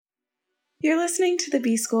You're listening to the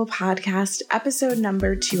B-School Podcast, episode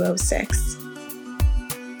number 206.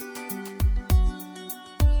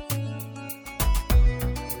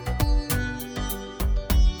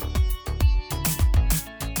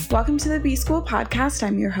 Welcome to the B-School Podcast.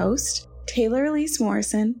 I'm your host, Taylor Elise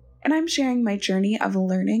Morrison, and I'm sharing my journey of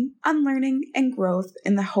learning, unlearning, and growth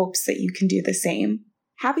in the hopes that you can do the same.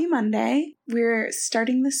 Happy Monday. We're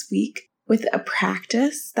starting this week with a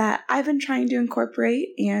practice that I've been trying to incorporate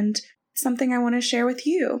and something I want to share with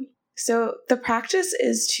you. So the practice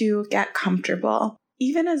is to get comfortable.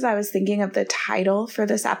 Even as I was thinking of the title for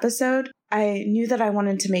this episode, I knew that I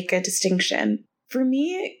wanted to make a distinction. For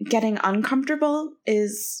me, getting uncomfortable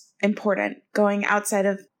is important. Going outside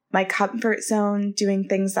of my comfort zone, doing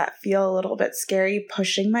things that feel a little bit scary,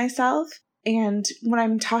 pushing myself. And when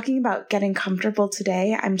I'm talking about getting comfortable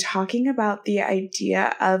today, I'm talking about the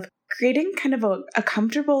idea of creating kind of a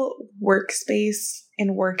comfortable workspace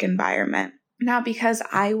and work environment. Now, because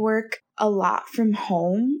I work a lot from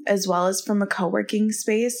home as well as from a co-working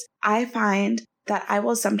space, I find that I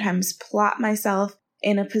will sometimes plot myself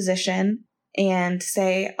in a position and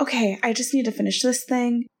say, okay, I just need to finish this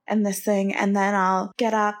thing, and then I'll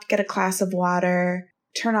get up, get a glass of water,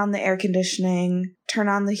 turn on the air conditioning, turn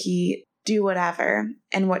on the heat, do whatever.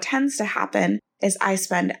 And what tends to happen is I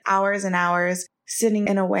spend hours and hours sitting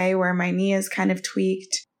in a way where my knee is kind of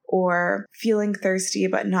tweaked, or feeling thirsty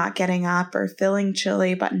but not getting up, or feeling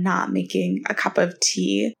chilly but not making a cup of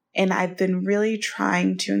tea. And I've been really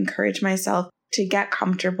trying to encourage myself to get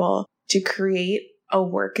comfortable, to create a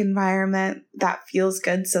work environment that feels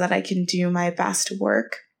good so that I can do my best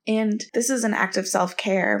work. And this is an act of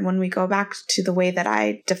self-care. When we go back to the way that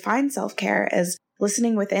I define self-care as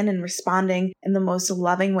listening within and responding in the most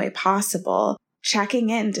loving way possible, checking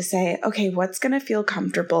in to say, okay, what's going to feel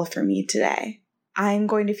comfortable for me today? I'm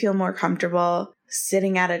going to feel more comfortable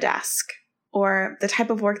sitting at a desk, or the type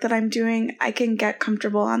of work that I'm doing, I can get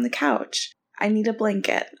comfortable on the couch. I need a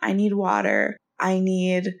blanket. I need water. I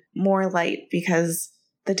need more light because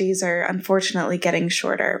the days are unfortunately getting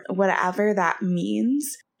shorter, whatever that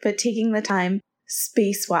means. But taking the time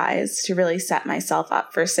space-wise to really set myself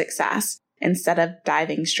up for success instead of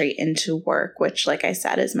diving straight into work, which, like I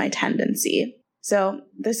said, is my tendency. So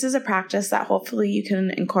this is a practice that hopefully you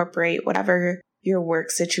can incorporate whatever your work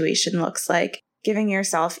situation looks like, giving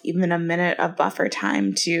yourself even a minute of buffer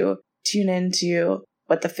time to tune into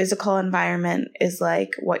what the physical environment is like,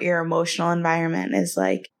 what your emotional environment is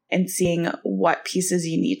like, and seeing what pieces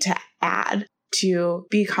you need to add to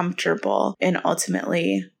be comfortable and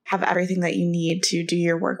ultimately have everything that you need to do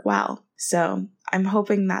your work well. So I'm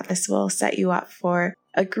hoping that this will set you up for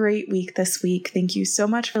a great week this week. Thank you so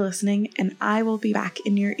much for listening, and I will be back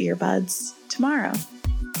in your earbuds tomorrow.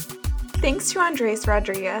 Thanks to Andres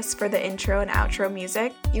Rodriguez for the intro and outro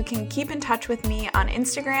music. You can keep in touch with me on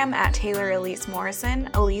Instagram at Taylor Elise Morrison.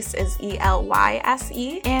 Elise is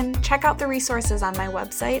ELYSE. And check out the resources on my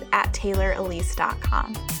website at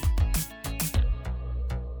taylorelise.com.